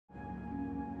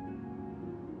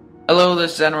Hello,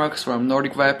 this is Anorockz from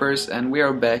NordicVipers, and we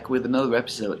are back with another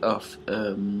episode of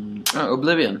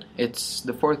Oblivion. It's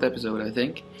the 4th episode, I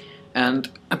think,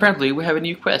 and apparently we have a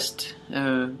new quest.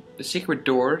 A secret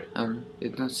door,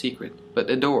 it's not secret, but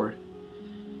a door,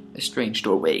 a strange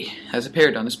doorway, has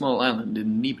appeared on a small island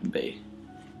in Neben Bay.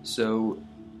 So,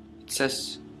 it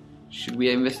says, should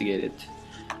we investigate it?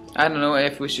 I don't know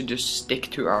if we should just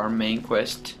stick to our main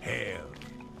quest.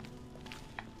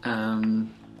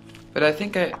 But I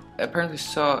think I apparently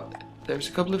saw there's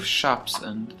a couple of shops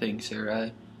and things here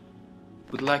I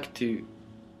would like to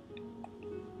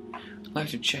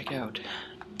check out.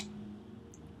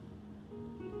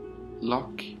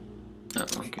 Lock? Oh,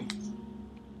 okay.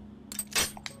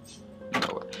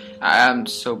 No, I'm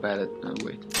so bad at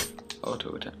wait.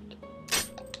 Auto attempt.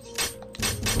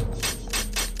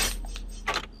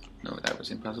 No, that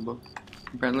was impossible.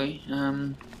 Apparently.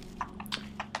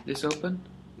 This open?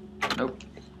 Nope.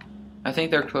 I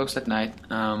think they're closed at night,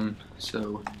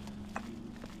 so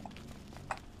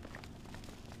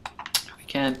we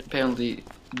can't apparently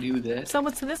do that. So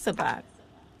what's this about?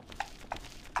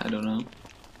 I don't know.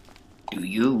 Do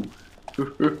you?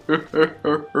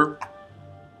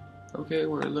 Okay,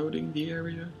 we're loading the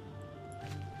area.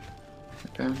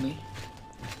 Apparently.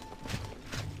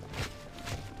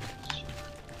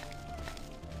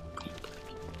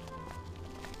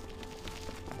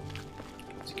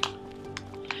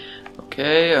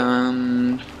 Okay, how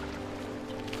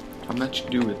much to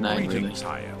do with night, really?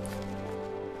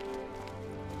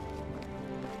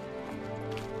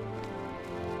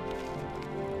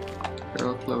 They're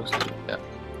all closed. Yeah,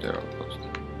 they're all closed.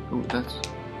 Ooh,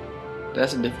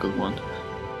 that's a difficult one.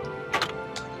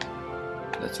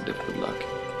 That's a difficult lock.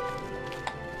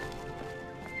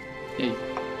 Hey,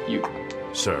 you.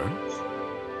 Sir?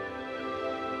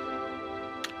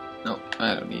 No,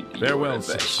 I don't need Farewell,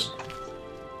 advice.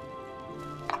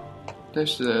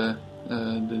 There's the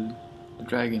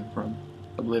dragon from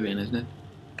Oblivion, isn't it?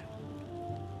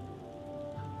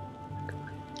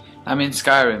 I mean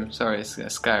Skyrim. Sorry, it's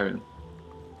Skyrim,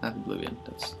 not Oblivion.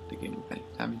 That's the game thing.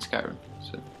 I mean Skyrim.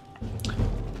 So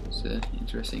it's an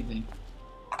interesting thing.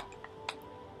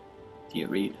 Do you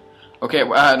read? Okay,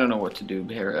 well, I don't know what to do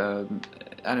here.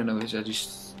 I don't know if I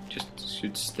just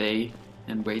should stay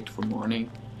and wait for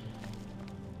morning,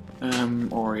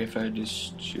 or if I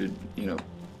just should,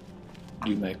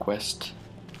 do my quest.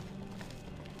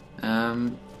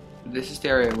 This is the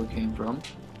area we came from.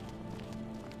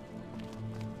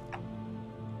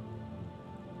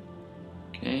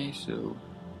 Okay, so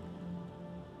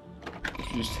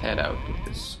let's just head out of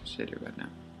this city right now.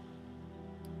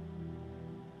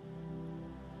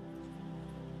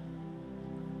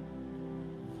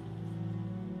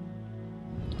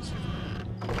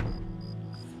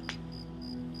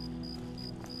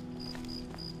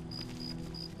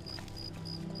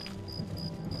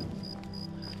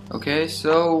 Okay,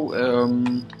 so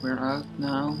we're out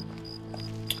now.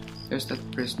 There's that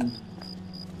prison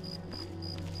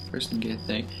gate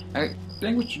thing. I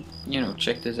think we should,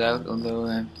 check this out. Although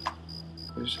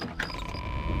there's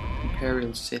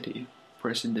Imperial City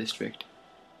Prison District.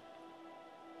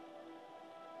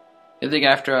 I think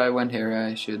after I went here,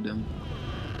 I should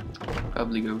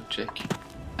probably go check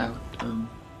out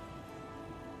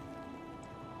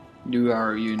do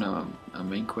our our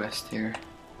main quest here.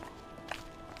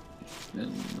 Then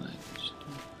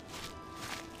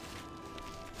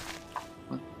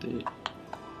what the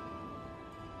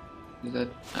is that?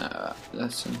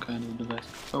 That's some kind of device.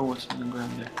 Oh, what's on the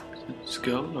ground there? Is that a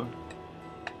skull or?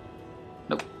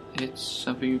 Nope, it's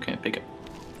something you can't pick up.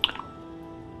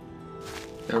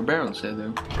 There are barrels there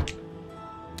though.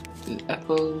 There's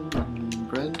apple and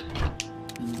bread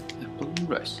and apple and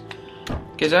rice.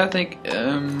 Okay, so I think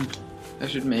I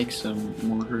should make some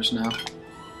mortars now.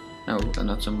 No,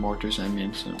 not some mortars, I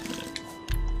mean some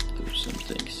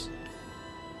things.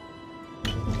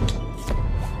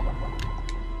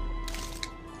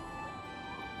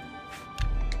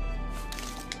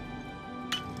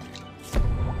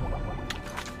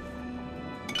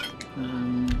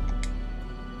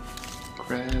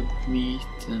 Crab meat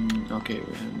and... okay,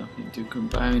 we have nothing to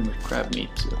combine with crab meat,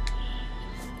 so...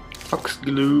 Fox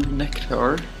glue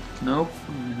nectar. Nope,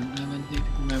 I don't have anything to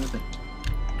combine with it.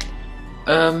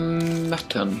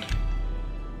 Mutton.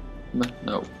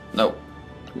 No,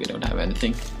 we don't have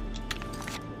anything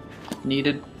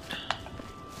needed.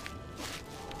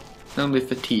 Only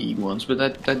fatigue ones, but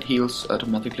that heals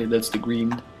automatically. That's the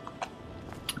green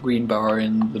bar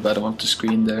in the bottom of the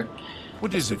screen there.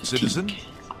 What is it, citizen?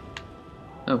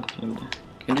 Oh, can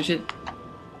you sit?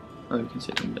 Oh, you can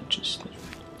sit on benches.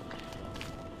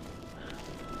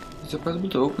 Is it possible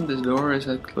to open this door or is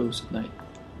that closed at night?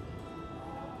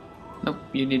 Nope,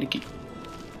 you need a key.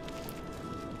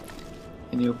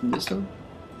 Can you open this door?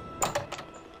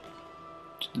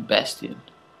 To the Bastion.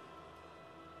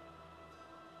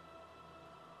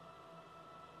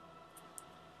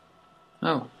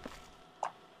 Oh.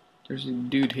 There's a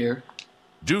dude here.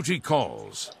 Duty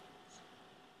calls.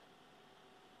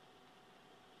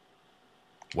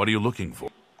 What are you looking for?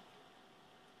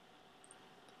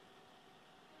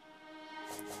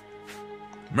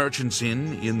 Merchants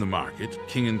in the market,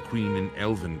 King and Queen in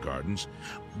Elven Gardens,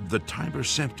 the Tiber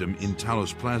Septum in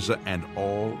Talos Plaza, and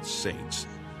All Saints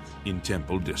in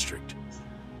Temple District.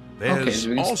 There's so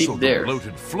we can also sleep the there.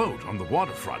 bloated float on the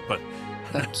waterfront, but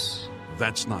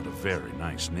That's not a very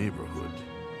nice neighborhood.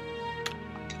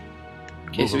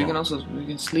 okay. So Move we along.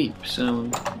 can sleep. So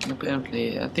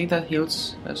apparently, I think that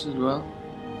heals us as well.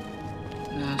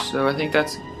 So I think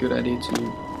that's a good idea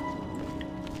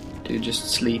to just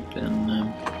sleep,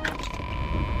 and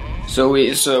so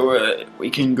we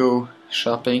can go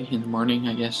shopping in the morning,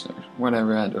 I guess, or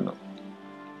whatever. I don't know.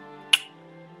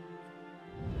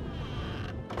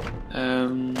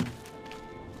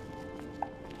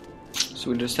 So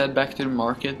we just head back to the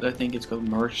market. I think it's called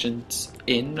Merchants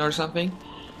Inn or something.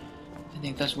 I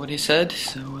think that's what he said.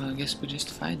 So I guess we just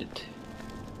find it.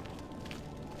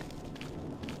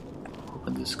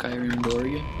 Open the Skyrim door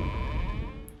again.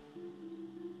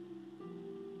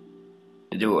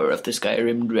 The door of the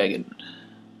Skyrim dragon.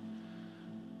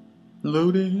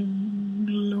 Loading,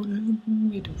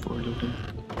 waiting for loading.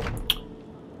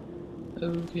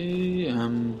 Okay,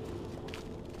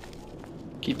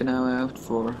 keep an eye out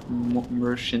for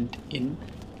Merchant Inn.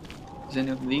 Is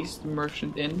any of these the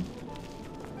Merchant Inn?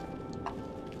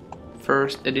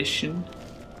 First edition.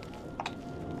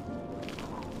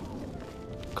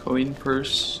 Coin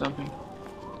purse, something.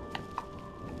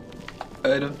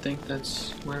 I don't think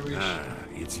that's where we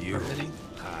It's you. are heading.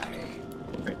 Hi.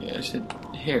 Right, yeah, I said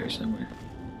here somewhere.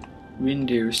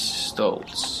 Reindeer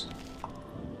stalls.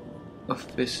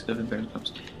 Office of Imperial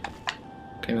Comes.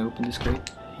 Can we open this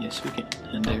crate? Yes, we can.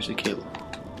 And there's a kill.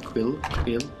 Kill?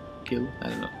 I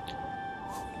don't know.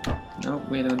 No,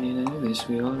 we don't need any of this.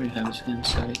 We already have it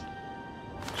inside.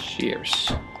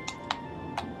 Shears.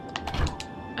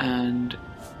 And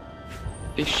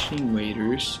fishing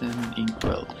waders and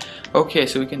inkwell. Okay,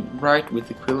 so we can write with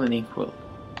the quill and inkwell.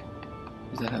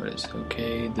 Is that how it is?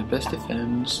 Okay, the best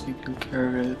defense, equal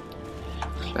carrot,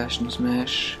 slash and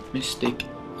smash, mystic,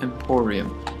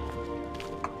 emporium.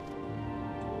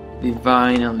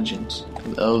 Divine elegance.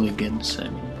 Elegance, I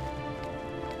mean.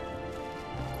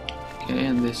 Okay,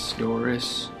 and this door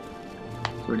is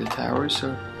for the tower,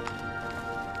 so.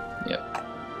 Yep.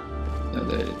 No,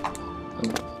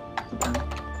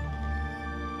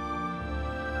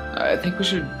 I think we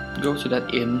should go to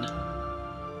that inn.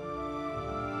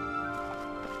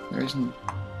 There isn't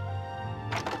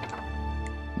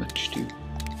much to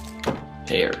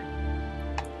pair.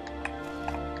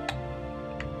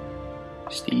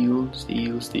 Steal.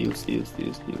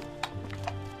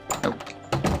 Nope.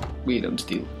 We don't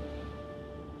steal.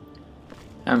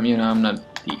 I'm not a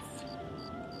thief.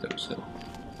 So.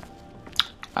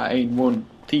 I ain't one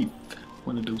thief.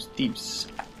 One of those thieves.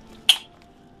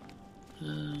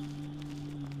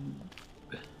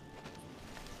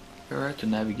 Very hard to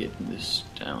navigate in this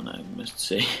town, I must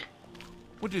say.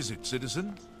 What is it,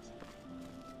 citizen?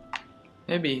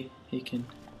 Maybe he can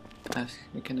ask.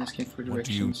 We can ask him for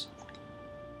directions.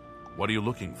 What are you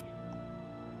looking for?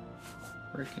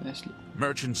 Where can I sleep?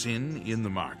 Merchants in the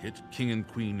market, King and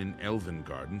Queen in Elven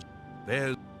Gardens.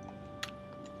 There's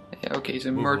Yeah, okay,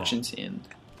 so Move Merchants Inn.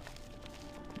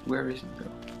 Where is it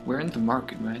though? We're in the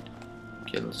market, right?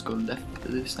 Okay, let's go left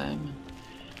this time.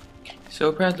 So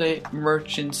apparently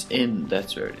Merchants Inn,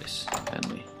 that's where it is.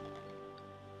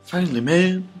 Finally,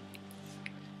 man!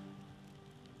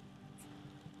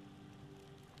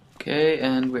 Okay,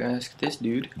 and we ask this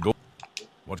dude. Go.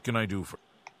 What can I do for?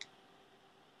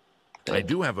 I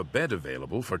do have a bed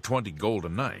available for 20 gold a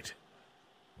night.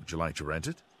 Would you like to rent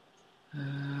it?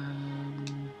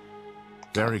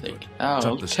 Very good.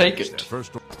 I'll Up the take stairs it. there.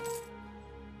 First door.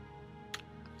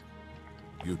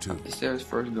 You too. The stairs,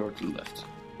 first door to the left.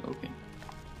 Okay.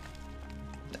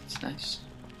 That's nice.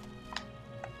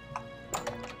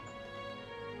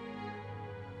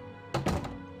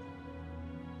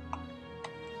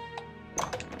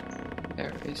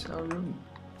 There is our room.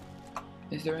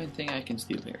 Is there anything I can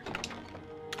steal here?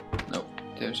 No,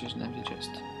 there's just an empty chest.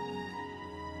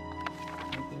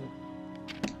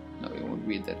 No, we won't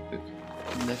read that book.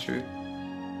 Isn't that true?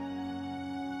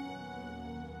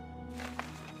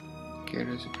 Okay,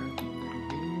 there's a curtain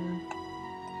over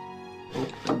here.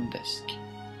 Open desk.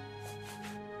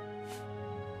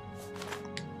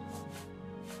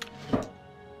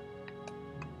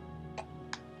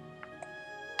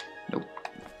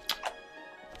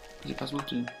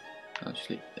 possible to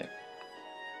sleep there.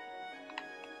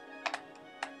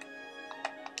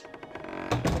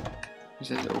 It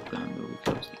says open and we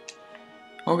close it.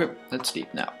 Okay, let's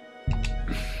sleep now.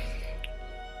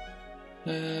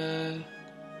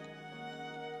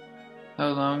 How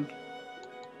long?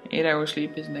 8 hours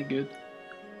sleep, isn't that good?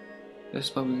 That's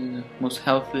probably the most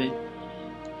healthy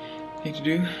thing to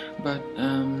do, but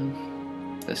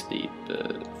let's sleep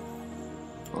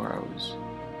 4 hours.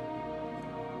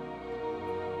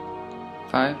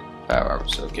 5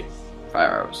 hours, okay.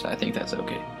 5 hours, I think that's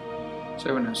okay.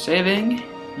 So we're now saving,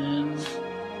 and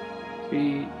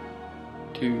 3,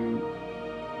 2,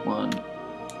 1,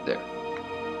 there.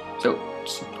 So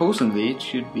supposedly it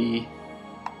should be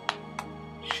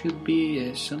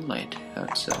sunlight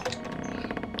outside.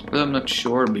 Well, I'm not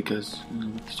sure because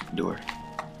it's the door.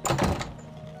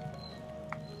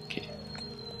 Okay.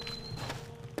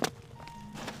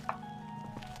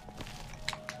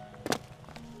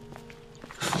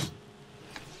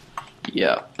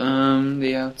 Yeah,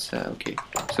 the outside, okay.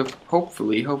 So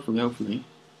hopefully,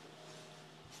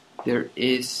 there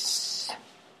is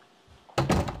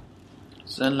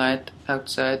sunlight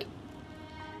outside.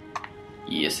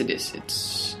 Yes, it is.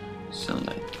 It's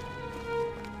sunlight.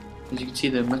 As you can see,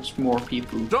 there are much more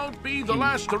people. Don't be the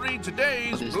last to read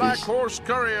today's Black Horse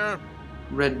Courier.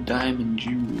 Red diamond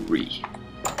jewelry.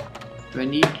 Do I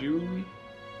need jewelry?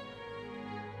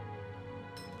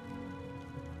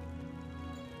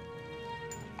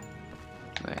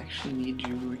 Do I actually need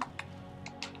jewelry?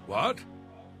 What?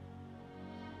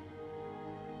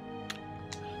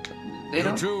 They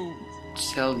don't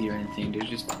sell you anything. They're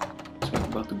just talking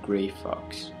about the gray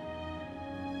fox.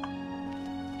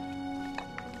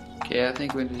 Okay, I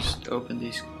think we'll just open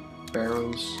these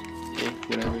barrels, take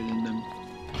whatever is in them.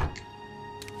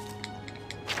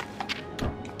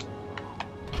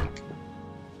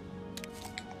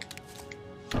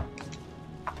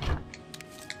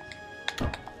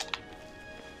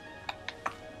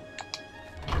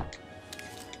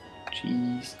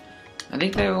 Jeez. I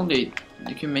think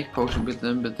you can make potions with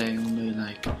them, but they only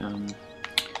like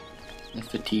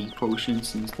fatigue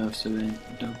potions and stuff, so they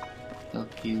don't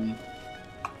help healing.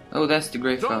 Oh, that's the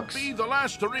Grey Fox. Don't be the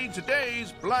last to read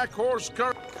today's Black Horse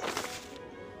Courier.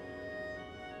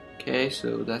 Okay,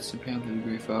 so that's apparently the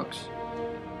Grey Fox.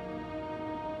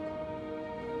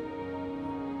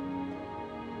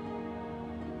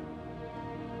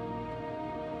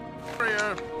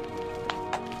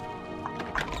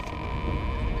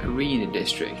 Arena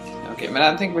District. Okay, but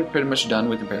I think we're pretty much done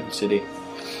with Imperial City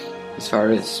as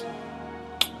far as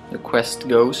the quest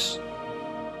goes.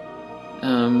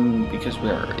 Because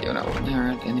there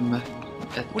aren't any much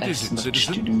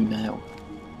to do now.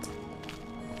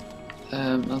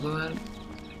 Although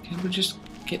can we just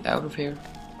get out of here?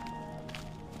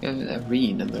 Yeah, the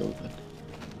arena though, but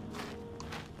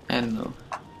I don't know.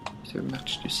 Is there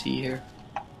much to see here?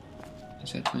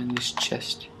 Is that in this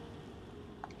chest?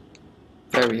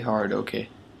 Very hard. Okay,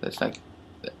 that's like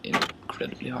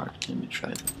incredibly hard. Let me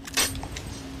try it.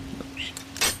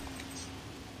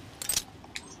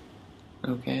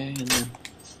 Okay, and then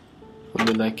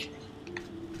probably like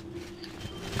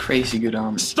crazy good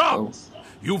armor. Stop! Oh.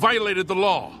 You violated the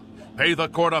law. Pay the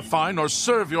court a fine or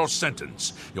serve your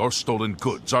sentence. Your stolen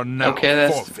goods are now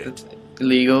forfeit. That's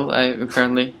illegal. I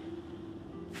apparently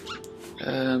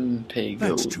pay gold.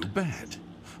 That's too bad.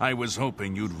 I was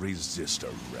hoping you'd resist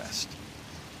arrest.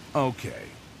 Okay,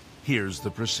 here's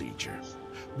the procedure.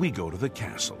 We go to the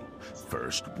castle.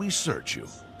 First, we search you,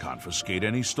 confiscate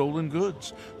any stolen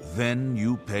goods. Then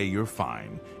you pay your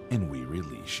fine, and we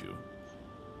release you.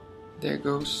 There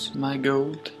goes my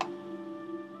gold.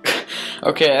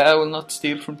 Okay, I will not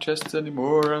steal from chests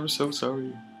anymore. I'm so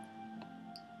sorry.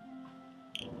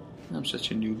 I'm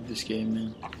such a noob at this game,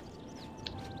 man.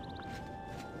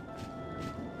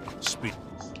 Speak.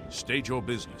 State your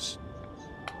business.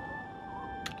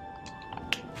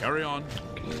 Carry on.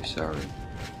 Okay, sorry.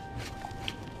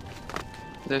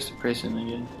 There's the prison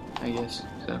again, I guess.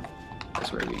 So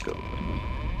that's where we go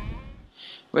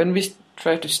when we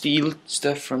try to steal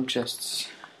stuff from chests.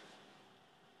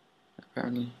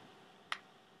 Apparently.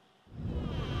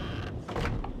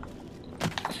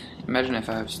 Imagine if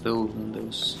I have stolen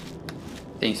those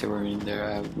things that were in there.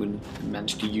 I wouldn't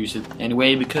manage to use it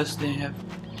anyway because they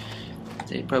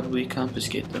probably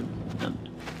confiscate them. And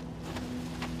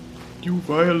you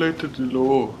violated the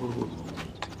law.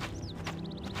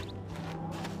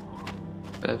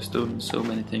 But I've stolen so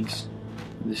many things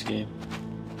in this game.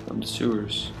 From the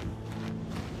sewers.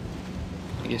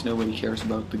 I guess nobody cares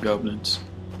about the goblins.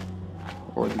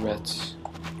 Or the rats.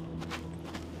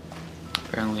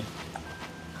 Apparently.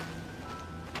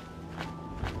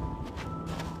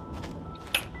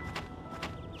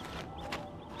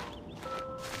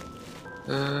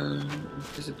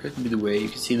 This appears to be the way. You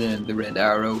can see the red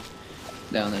arrow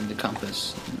down in the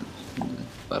compass in the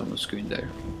bottom of the screen there.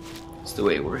 It's the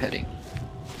way we're heading.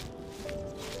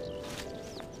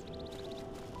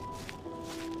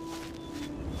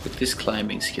 With his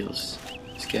climbing skills,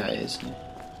 this guy is a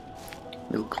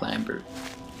real climber.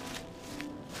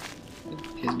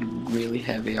 His really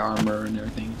heavy armor and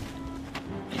everything.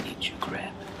 I need you,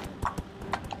 grab.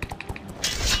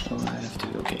 Oh, I have to,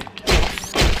 okay.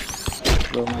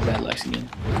 Roll my battle axe again.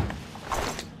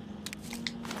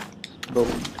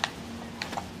 Boom.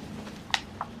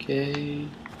 Okay.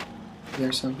 Is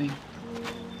there something?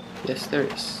 Yes, there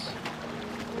is.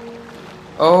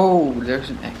 Oh, there's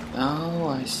an exit. Oh,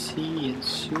 I see. It's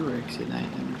sewer exit. I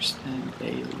understand.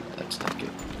 Ale. That's not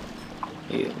good.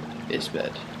 Ale is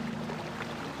bad.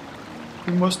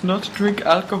 You must not drink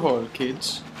alcohol,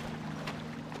 kids.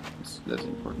 That's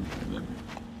important to remember.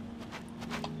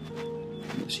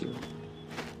 Unless you're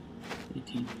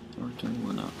 18 or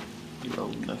 21 now. You're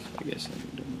old enough, I guess. I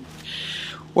don't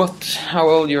know how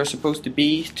old you're supposed to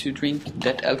be to drink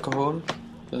that alcohol.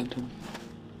 But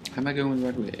am I going the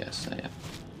right way? Yes, I am.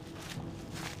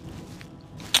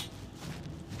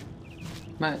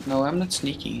 No, I'm not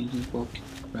sneaking. I just walk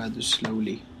rather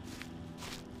slowly.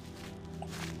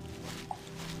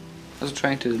 I was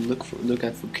trying to look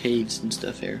out for caves and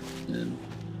stuff here.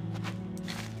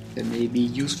 There may be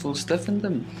useful stuff in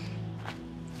them.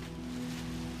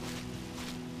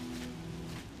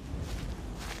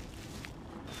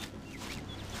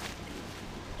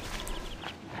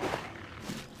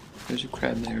 There's a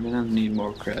crab there, but I don't need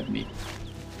more crab meat.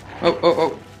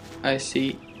 Oh! I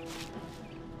see.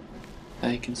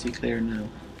 I can see clear now.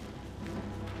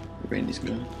 The rain is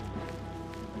gone.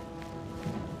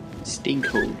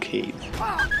 Stinkhole Cave.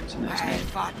 That's a nice name. I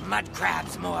fought mud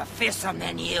crabs more fearsome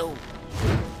than you.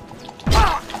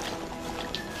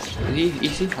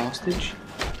 Is he hostage?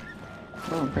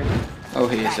 Oh, great. Oh,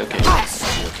 he is, okay. Best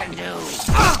you can do.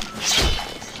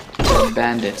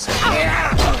 Bandits.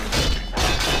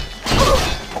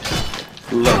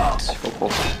 Looked.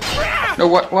 Oh. No,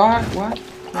 what? What? Protect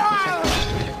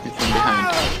me from behind.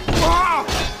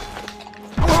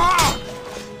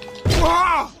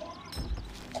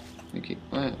 Okay,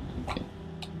 what? Okay.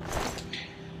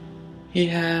 He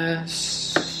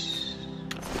has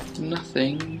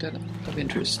nothing that of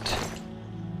interest.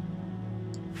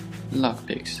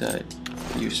 Lockpicks. I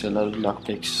use a lot of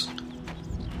lockpicks.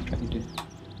 Trying to.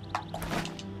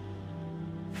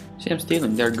 See, I'm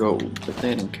stealing their gold, but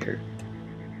they don't care.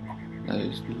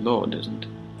 The law doesn't.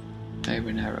 I have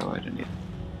an arrow, I don't need it.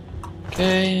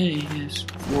 Okay, yes,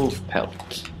 wolf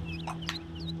pelt.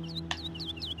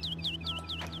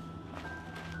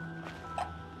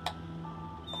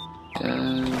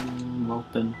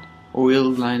 Open.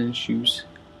 Oil linen shoes.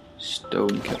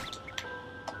 Stone cup.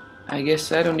 I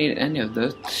guess I don't need any of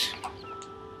that.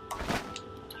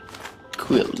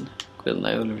 Quill. Quill,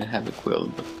 I already have a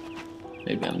quill, but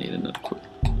maybe I'll need another quill.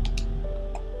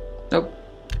 Nope.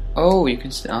 Oh, you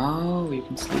can you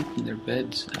can sleep in their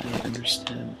beds. I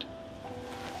understand.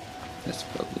 That's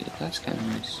kind of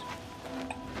nice.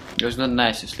 It was not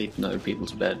nice to sleep in other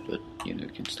people's bed, but you know you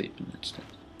can sleep in that stuff.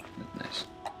 That's nice.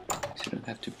 So you don't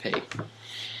have to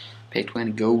pay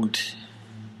 20 gold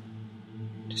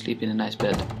to sleep in a nice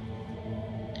bed.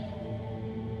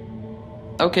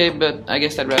 Okay, but I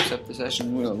guess that wraps up the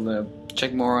session. We'll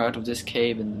check more out of this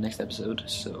cave in the next episode.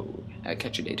 So I'll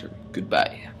catch you later.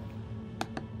 Goodbye.